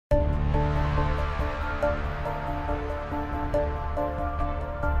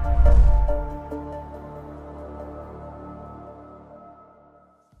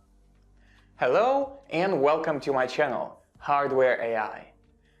Hello and welcome to my channel, Hardware.ai.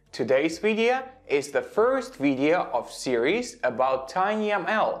 Today's video is the first video of series about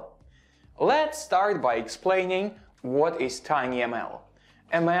TinyML. Let's start by explaining what is TinyML.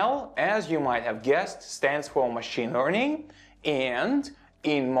 ML, as you might have guessed, stands for machine learning and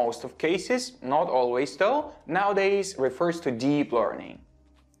in most of cases, not always though, nowadays refers to deep learning.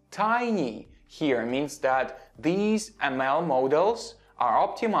 Tiny here means that these ML models are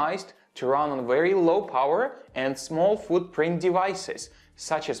optimized to run on very low power and small footprint devices,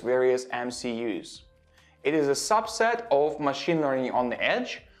 such as various MCUs. It is a subset of machine learning on the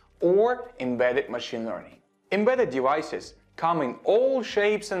edge or embedded machine learning. Embedded devices come in all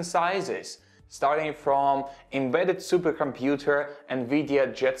shapes and sizes, starting from embedded supercomputer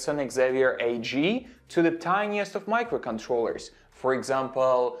NVIDIA Jetson Xavier AG to the tiniest of microcontrollers, for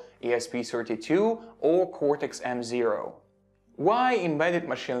example ESP32 or Cortex-M0. Why embedded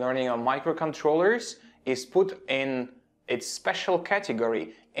machine learning on microcontrollers is put in its special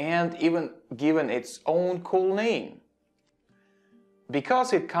category and even given its own cool name?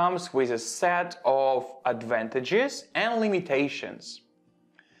 Because it comes with a set of advantages and limitations.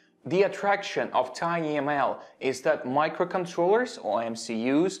 The attraction of TinyML is that microcontrollers or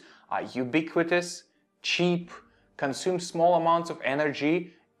MCUs are ubiquitous, cheap, consume small amounts of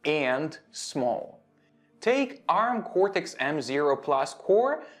energy, and small. Take ARM Cortex-M0 Plus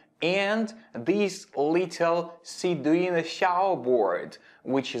core and this little Arduino board,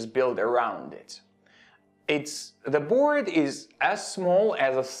 which is built around it. The board is as small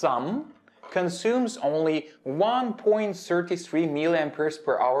as a thumb, consumes only 1.33 milliamperes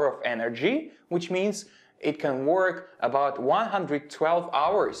per hour of energy, which means it can work about 112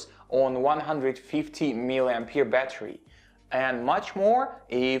 hours on 150 milliampere battery, and much more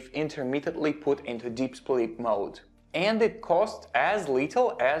if intermittently put into deep sleep mode. And it costs as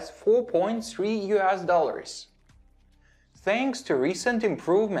little as $4.3. Thanks to recent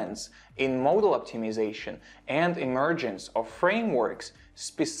improvements in model optimization and emergence of frameworks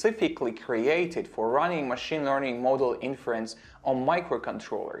specifically created for running machine learning model inference on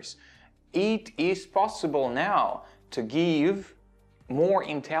microcontrollers, it is possible now to give more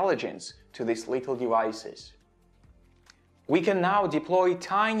intelligence to these little devices. We can now deploy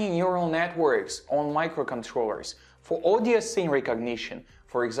tiny neural networks on microcontrollers for audio scene recognition,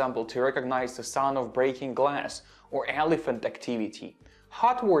 for example, to recognize the sound of breaking glass or elephant activity,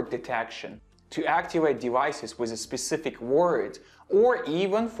 hot word detection, to activate devices with a specific word, or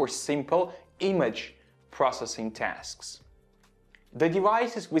even for simple image processing tasks. The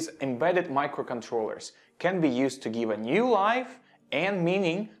devices with embedded microcontrollers can be used to give a new life and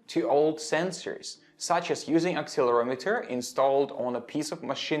meaning to old sensors, such as using accelerometer installed on a piece of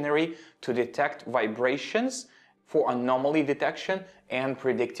machinery to detect vibrations for anomaly detection and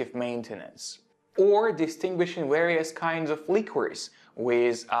predictive maintenance, or distinguishing various kinds of liquors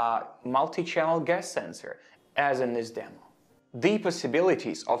with a multi-channel gas sensor, as in this demo. The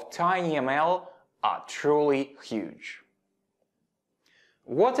possibilities of TinyML are truly huge.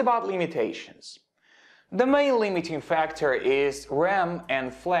 What about limitations? The main limiting factor is RAM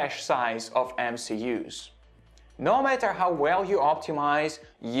and flash size of MCUs. No matter how well you optimize,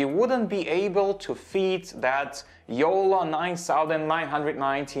 you wouldn't be able to fit that YOLO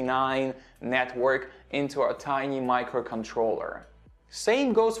 9999 network into a tiny microcontroller.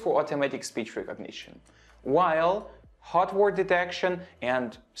 Same goes for automatic speech recognition. While hot word detection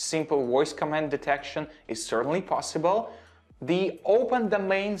and simple voice command detection is certainly possible, the open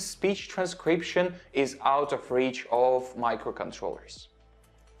domain speech transcription is out of reach of microcontrollers.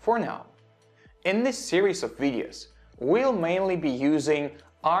 For now, in this series of videos, we'll mainly be using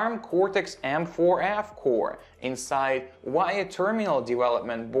ARM Cortex-M4F core inside Wio Terminal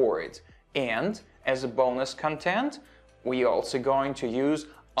development board, and as a bonus content, we're also going to use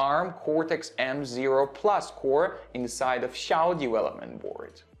ARM Cortex-M0 Plus core inside of Xiao development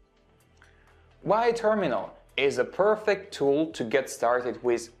board. Wio Terminal is a perfect tool to get started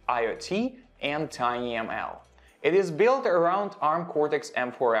with IoT and TinyML. It is built around ARM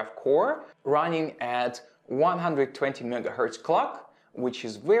Cortex-M4F core, running at 120 MHz clock, which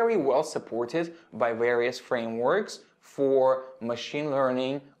is very well supported by various frameworks for machine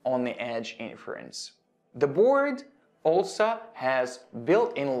learning on the edge inference. The board also has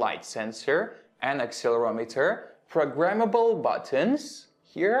built-in light sensor, an accelerometer, programmable buttons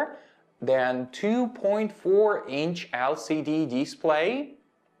here, then 2.4-inch LCD display,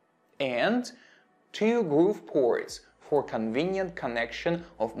 and 2 groove ports for convenient connection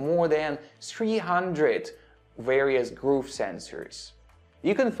of more than 300 various groove sensors.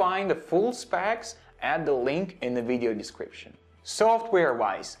 You can find the full specs at the link in the video description.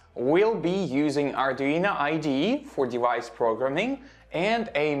 Software-wise, we'll be using Arduino IDE for device programming and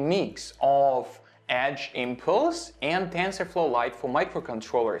a mix of Edge Impulse and TensorFlow Lite for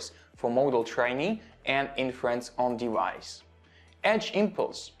microcontrollers for model training and inference on device. Edge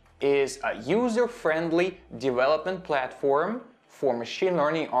Impulse is a user-friendly development platform for machine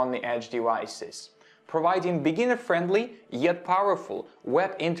learning on the edge devices, providing beginner-friendly yet powerful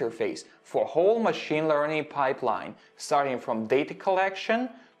web interface for whole machine learning pipeline, starting from data collection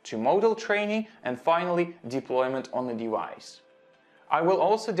to model training and finally deployment on the device. I will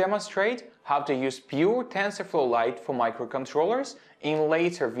also demonstrate how to use pure TensorFlow Lite for microcontrollers in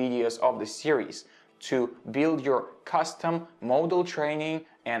later videos of the series to build your custom model training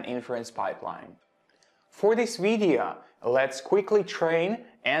and inference pipeline. For this video, let's quickly train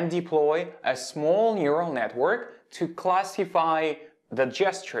and deploy a small neural network to classify the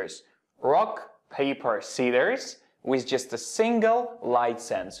gestures rock, paper, scissors with just a single light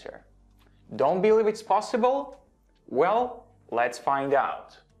sensor. Don't believe it's possible? Well, let's find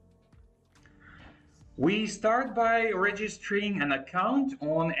out. We start by registering an account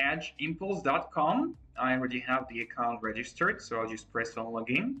on edgeimpulse.com. I already have the account registered, so I'll just press on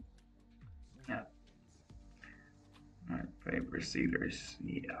login. Yeah. Alright, paper, scissors,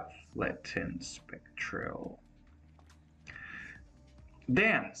 yeah, flattened spectral.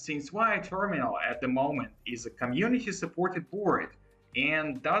 Then, since Wio Terminal at the moment is a community-supported board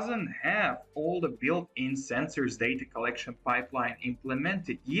and doesn't have all the built-in sensors data collection pipeline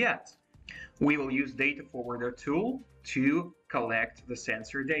implemented yet, we will use data forwarder tool to collect the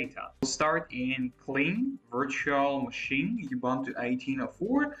sensor data. We'll start in clean virtual machine Ubuntu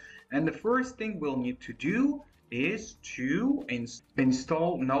 18.04, and the first thing we'll need to do is to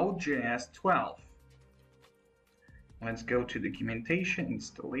install Node.js 12. Let's go to documentation,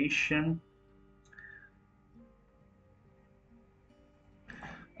 installation.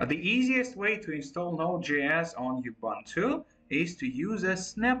 The easiest way to install Node.js on Ubuntu is to use a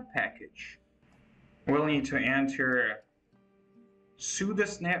snap package. We'll need to enter sudo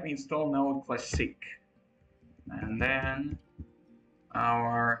snap install node classic and then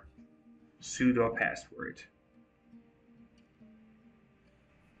our sudo password.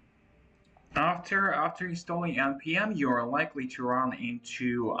 After installing npm, you are likely to run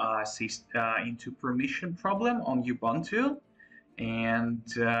into permission problem on Ubuntu, and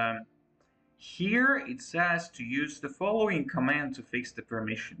here it says to use the following command to fix the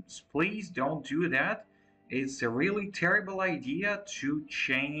permissions. Please don't do that. It's a really terrible idea to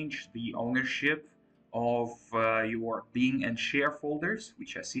change the ownership of your bin and share folders,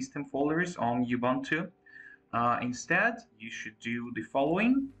 which are system folders on Ubuntu. Instead, you should do the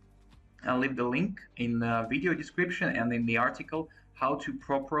following. I'll leave the link in the video description and in the article how to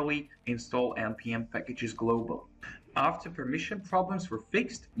properly install npm packages globally. After permission problems were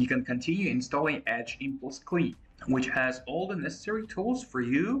fixed, you can continue installing Edge Impulse CLI, which has all the necessary tools for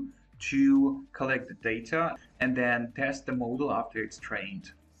you to collect the data and then test the model after it's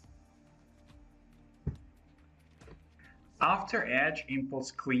trained. After Edge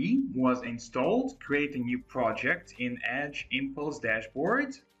Impulse CLI was installed, create a new project in Edge Impulse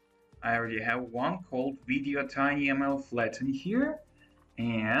dashboard. I already have one called Video TinyML Flatten here,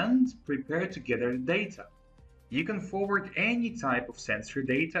 and prepare to gather the data. You can forward any type of sensor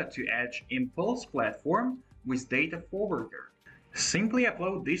data to Edge Impulse platform with data forwarder. Simply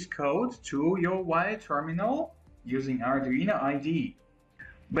upload this code to your Wio Terminal using Arduino IDE.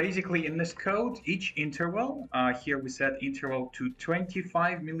 Basically, in this code, each interval, here we set interval to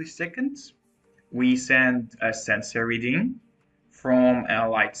 25 milliseconds, we send a sensor reading from a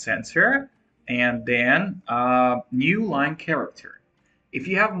light sensor and then a new line character. If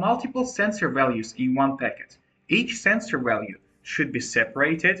you have multiple sensor values in one packet, each sensor value should be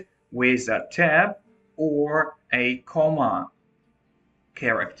separated with a tab or a comma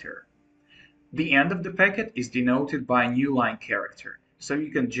character. The end of the packet is denoted by a new line character, so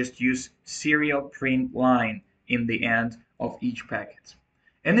you can just use serial print line in the end of each packet.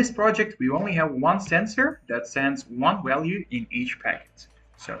 In this project, we only have one sensor that sends one value in each packet.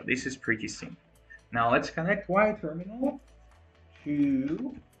 So this is pretty simple. Now let's connect Wio Terminal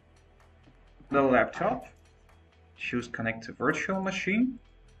to the laptop. Choose connect to virtual machine.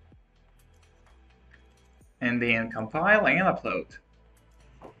 And then compile and upload.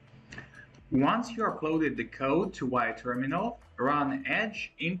 Once you uploaded the code to Wio Terminal, run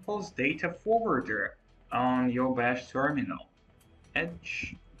Edge Impulse Data Forwarder on your bash terminal.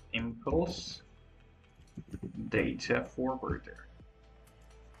 Edge Impulse Data Forwarder.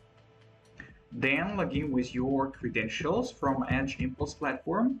 Then log in with your credentials from Edge Impulse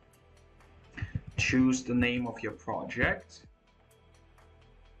platform. Choose the name of your project.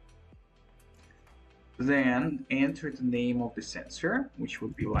 Then enter the name of the sensor, which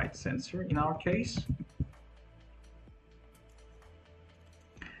would be light sensor in our case.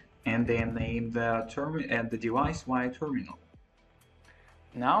 And then name the device Wio Terminal.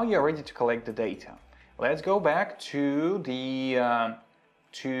 Now you're ready to collect the data. Let's go back to the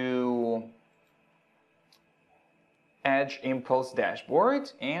Edge Impulse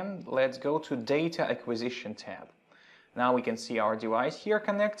dashboard and let's go to Data Acquisition tab. Now we can see our device here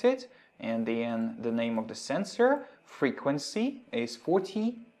connected, and then the name of the sensor, frequency is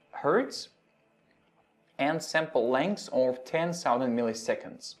 40 Hz, and sample length of 10,000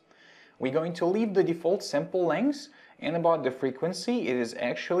 milliseconds. We're going to leave the default sample length, and about the frequency, it is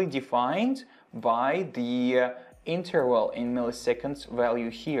actually defined by the interval in milliseconds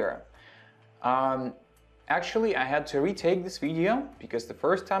value here. Actually, I had to retake this video because the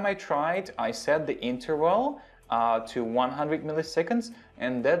first time I tried, I set the interval to 100 milliseconds,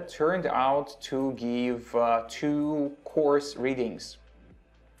 and that turned out to give 2 coarse readings.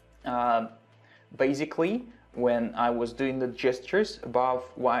 Basically, when I was doing the gestures above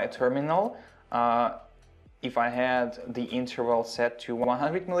Wio Terminal, if I had the interval set to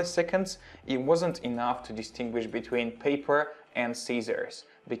 100 milliseconds, it wasn't enough to distinguish between paper and scissors,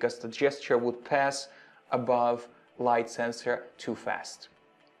 because the gesture would pass above light sensor too fast.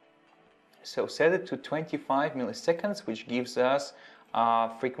 So set it to 25 milliseconds, which gives us a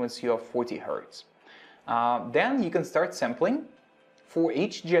frequency of 40 Hz. Then you can start sampling. For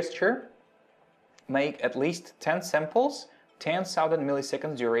each gesture, make at least 10 samples, 10,000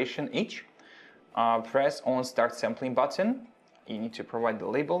 milliseconds duration each. Press on Start Sampling button. You need to provide the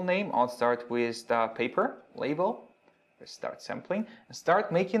label name. I'll start with the paper label. Start sampling and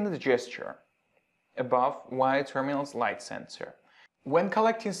start making the gesture above Wio Terminal's light sensor. When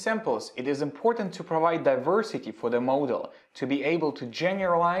collecting samples, it is important to provide diversity for the model to be able to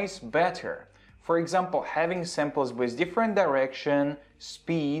generalize better. For example, having samples with different direction,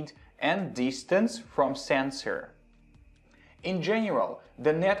 speed, and distance from sensor. In general,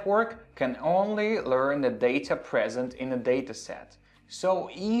 the network can only learn the data present in a dataset. So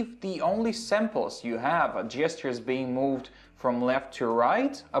if the only samples you have are gestures being moved from left to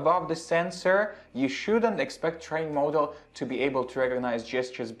right above the sensor, you shouldn't expect trained model to be able to recognize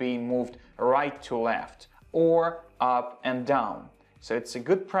gestures being moved right to left or up and down. So it's a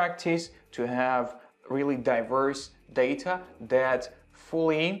good practice to have really diverse data that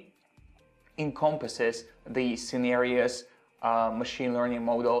fully encompasses the scenarios machine learning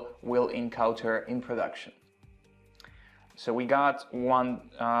model will encounter in production. So we got one,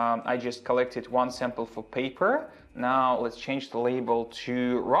 I just collected one sample for paper. Now let's change the label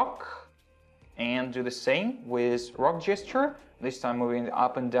to rock and do the same with rock gesture, this time moving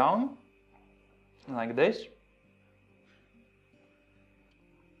up and down like this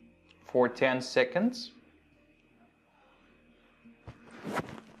for 10 seconds.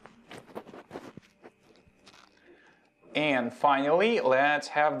 And finally, let's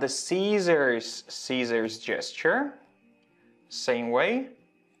have the scissors gesture. Same way.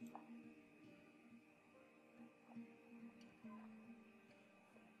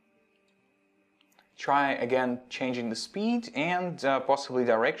 Try again changing the speed and possibly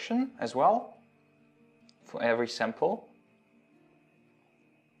direction as well for every sample.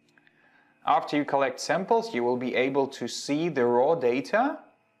 After you collect samples, you will be able to see the raw data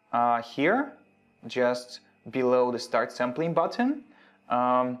here, just below the Start Sampling button.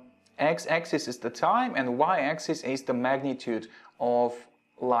 X-axis is the time and Y-axis is the magnitude of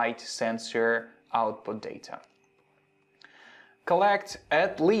light sensor output data. Collect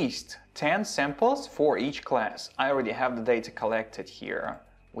at least 10 samples for each class. I already have the data collected here,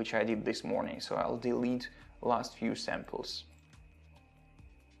 which I did this morning, so I'll delete last few samples.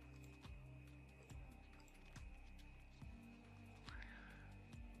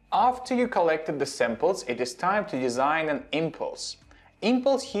 After you collected the samples, it is time to design an impulse.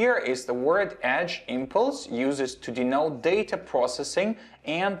 Impulse here is the word Edge Impulse uses to denote data processing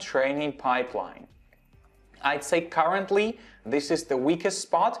and training pipeline. I'd say currently this is the weakest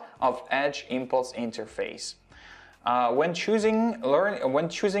spot of Edge Impulse interface. When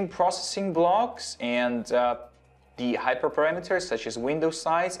choosing processing blocks and the hyperparameters such as window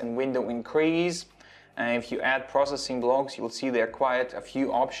size and window increase, and if you add processing blocks, you'll see there are quite a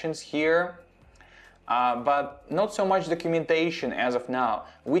few options here. But not so much documentation as of now,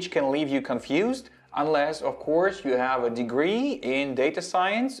 which can leave you confused unless, of course, you have a degree in data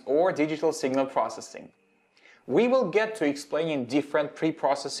science or digital signal processing. We will get to explaining different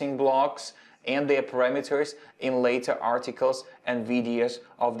pre-processing blocks and their parameters in later articles and videos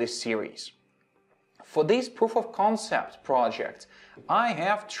of this series. For this proof of concept project, I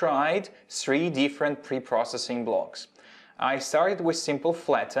have tried 3 different pre-processing blocks. I started with simple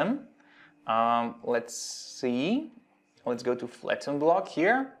flatten. Let's see. Let's go to flatten block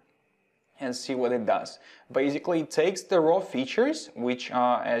here and see what it does. Basically, it takes the raw features, which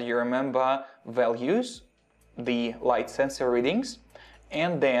are, as you remember, values, the light sensor readings,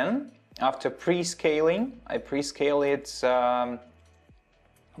 and then after pre-scaling, I pre-scale it by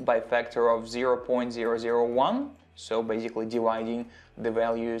a factor of 0.001, so basically dividing the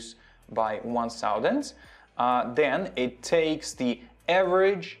values by 1000. Then it takes the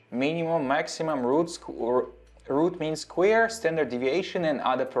average, minimum, maximum, root mean square, standard deviation, and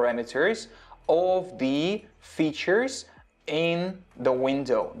other parameters of the features in the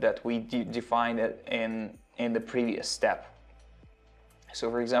window that we defined in the previous step. So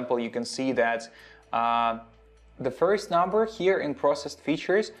for example, you can see that the first number here in processed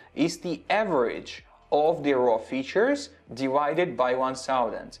features is the average of the raw features divided by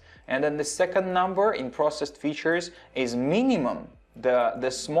 1000. And then the second number in processed features is minimum, the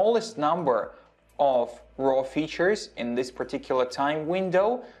smallest number of raw features in this particular time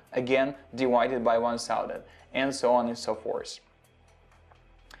window, again divided by 1000, and so on and so forth.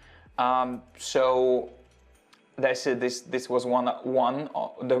 So that's it. This was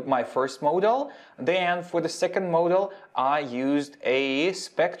my first model. Then for the second model, I used a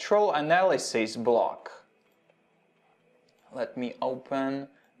spectral analysis block. Let me open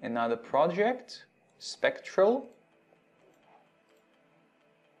another project, spectral,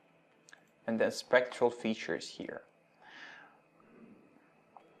 and then spectral features here.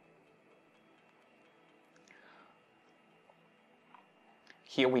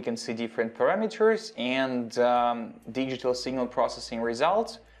 Here we can see different parameters and digital signal processing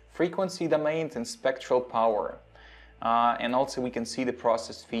results, frequency domains, and spectral power. And also we can see the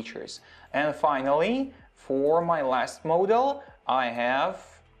processed features. And finally, for my last model, I have,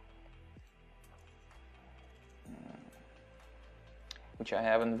 which I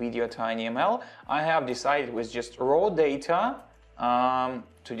have in video TinyML, I have decided with just raw data,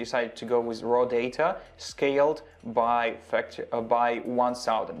 to decide to go with raw data scaled by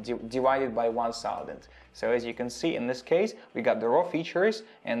 1000, divided by 1000. So as you can see, in this case, we got the raw features,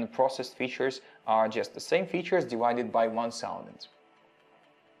 and the processed features are just the same features divided by 1000.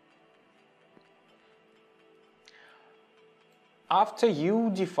 After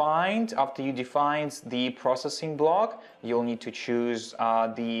you defined the processing block, you'll need to choose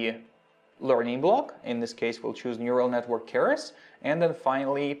the learning block. In this case, we'll choose neural network keras, and then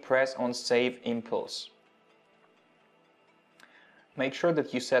finally press on Save Impulse. Make sure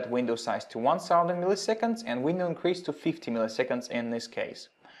that you set window size to 1000 milliseconds and window increase to 50 milliseconds in this case.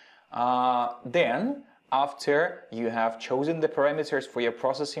 Then, after you have chosen the parameters for your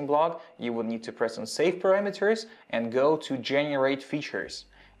processing block, you will need to press on Save Parameters and go to Generate Features.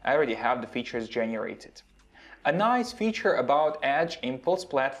 I already have the features generated. A nice feature about Edge Impulse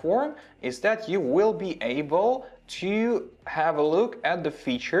platform is that you will be able to have a look at the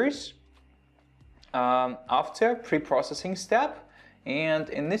features after pre-processing step. And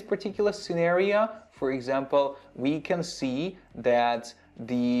in this particular scenario, for example, we can see that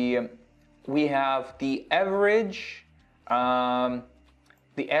we have the average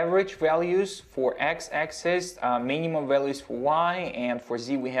values for x-axis, minimum values for y, and for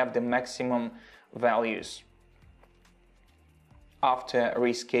z we have the maximum values after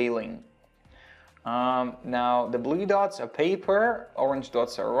rescaling. Now the blue dots are paper, orange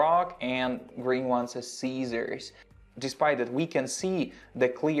dots are rock, and green ones are scissors. Despite that we can see the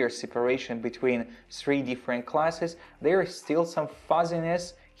clear separation between 3 different classes, there is still some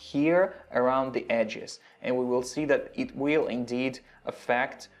fuzziness here around the edges, and we will see that it will indeed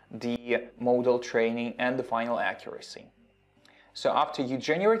affect the model training and the final accuracy. So after you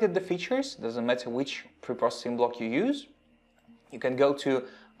generated the features, doesn't matter which preprocessing block you use, you can go to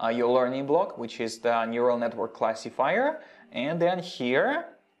your learning block, which is the neural network classifier, and then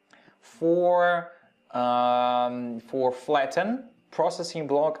here for flatten processing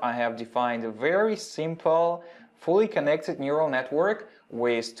block, I have defined a very simple, fully connected neural network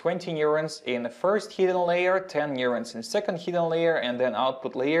with 20 neurons in the first hidden layer, 10 neurons in second hidden layer, and then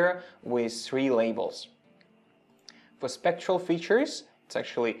output layer with 3 labels. For spectral features, it's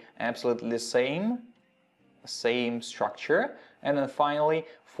actually absolutely the same structure. And then finally,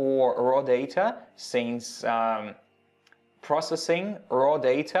 for raw data, since processing raw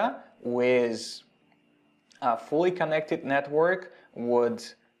data with a fully connected network would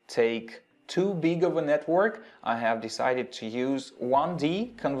take too big of a network, I have decided to use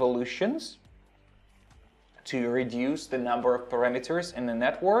 1D convolutions to reduce the number of parameters in the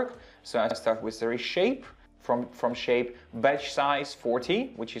network. So I start with the reshape. From shape batch size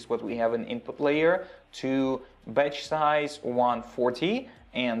 40, which is what we have in input layer, to batch size 140,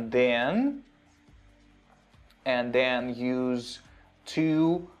 and then use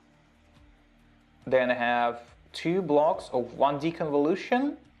have two blocks of 1D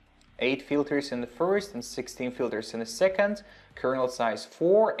convolution, 8 filters in the first and 16 filters in the second, kernel size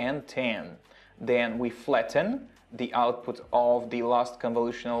 4 and 10. Then we flatten the output of the last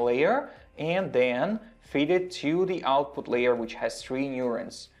convolutional layer and then feed it to the output layer, which has 3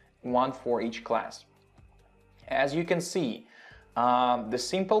 neurons, 1 for each class. As you can see, the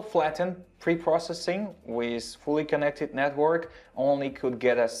simple flattened pre-processing with fully connected network only could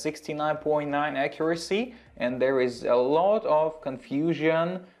get a 69.9 accuracy, and there is a lot of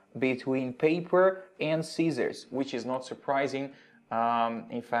confusion between paper and scissors, which is not surprising.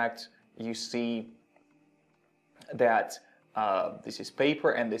 In fact, you see that this is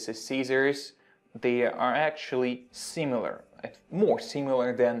paper and this is scissors. They are actually similar, more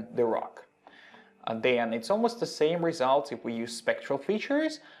similar than the rock. Then it's almost the same results if we use spectral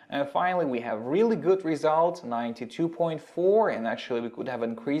features. And finally, we have really good results, 92.4, and actually we could have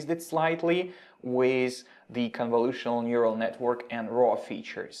increased it slightly with the convolutional neural network and raw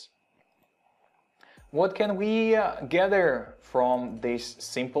features. What can we gather from this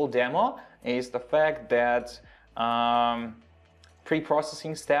simple demo is the fact that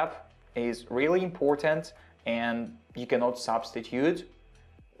pre-processing step is really important, and you cannot substitute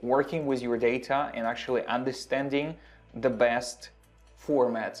working with your data and actually understanding the best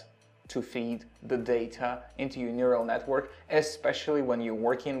format to feed the data into your neural network, especially when you're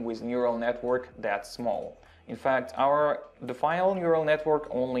working with neural network that small. In fact, the final neural network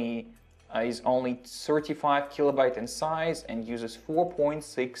is only 35 kilobyte in size and uses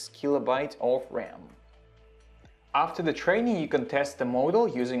 4.6 kilobyte of RAM. After the training, you can test the model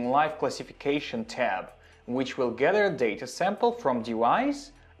using Live Classification tab, which will gather data sample from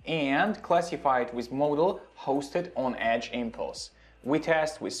device and classify it with model hosted on Edge Impulse. We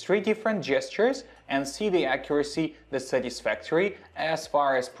test with 3 different gestures and see the accuracy that's satisfactory as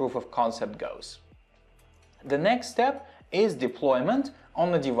far as proof of concept goes. The next step is deployment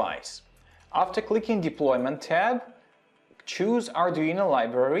on the device. After clicking Deployment tab, choose Arduino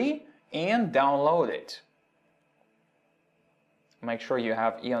library and download it. Make sure you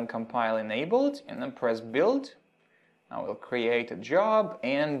have Eon Compile enabled and then press Build. Now we'll create a job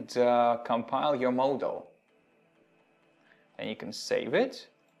and compile your model. And you can save it.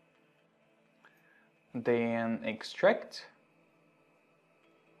 Then extract.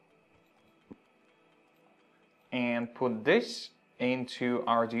 And put this into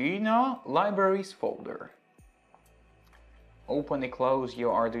Arduino libraries folder. Open and close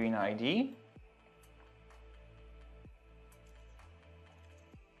your Arduino IDE.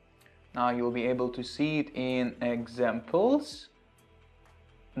 Now you'll be able to see it in examples.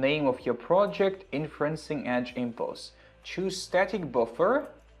 Name of your project, inferencing Edge Impulse. Choose static buffer,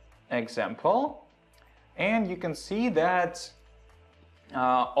 example, and you can see that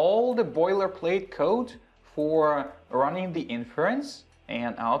all the boilerplate code for running the inference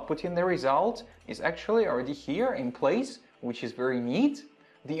and outputting the result is actually already here in place, which is very neat.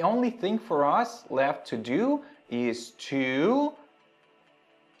 The only thing for us left to do is to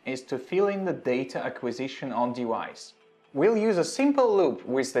fill in the data acquisition on device. We'll use a simple loop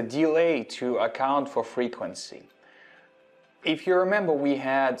with the delay to account for frequency. If you remember, we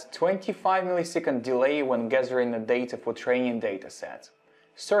had 25 millisecond delay when gathering the data for training dataset.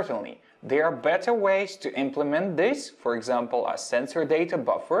 Certainly, there are better ways to implement this, for example, a sensor data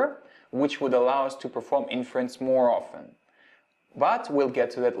buffer, which would allow us to perform inference more often. But we'll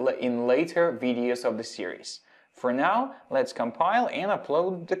get to that in later videos of the series. For now, let's compile and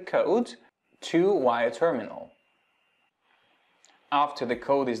upload the code to Wio Terminal. After the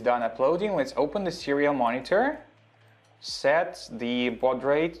code is done uploading, let's open the serial monitor, set the baud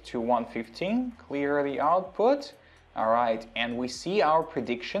rate to 115, clear the output. Alright, and we see our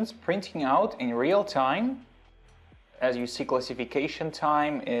predictions printing out in real time. As you see, classification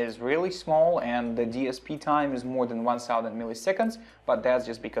time is really small and the DSP time is more than 1000 milliseconds, but that's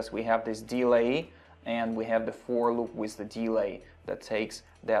just because we have this delay and we have the for loop with the delay that takes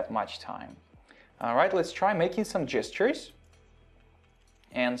that much time. Alright, let's try making some gestures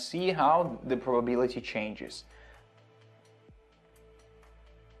and see how the probability changes.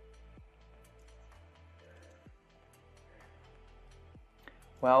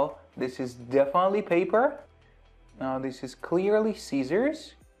 Well, this is definitely paper. Now this is clearly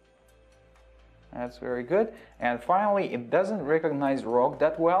scissors. That's very good. And finally, it doesn't recognize rock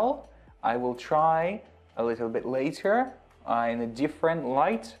that well. I will try a little bit later in a different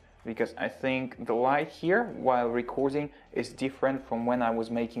light, because I think the light here while recording is different from when I was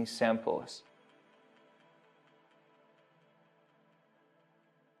making samples.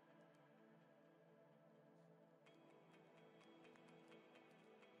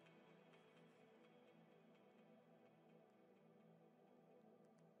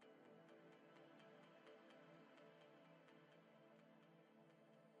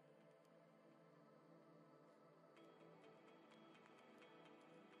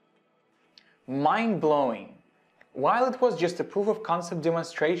 Mind-blowing! While it was just a proof of concept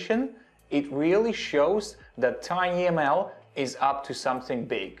demonstration, it really shows that TinyML is up to something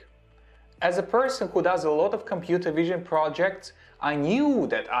big. As a person who does a lot of computer vision projects, I knew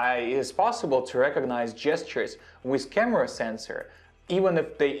that it is possible to recognize gestures with camera sensor, even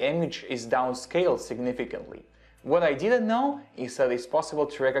if the image is downscaled significantly. What I didn't know is that it's possible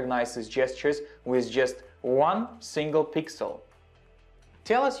to recognize these gestures with just one single pixel.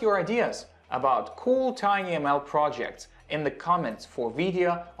 Tell us your ideas about cool TinyML projects in the comments for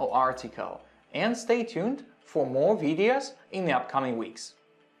video or article, and stay tuned for more videos in the upcoming weeks.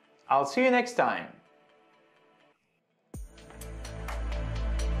 I'll see you next time.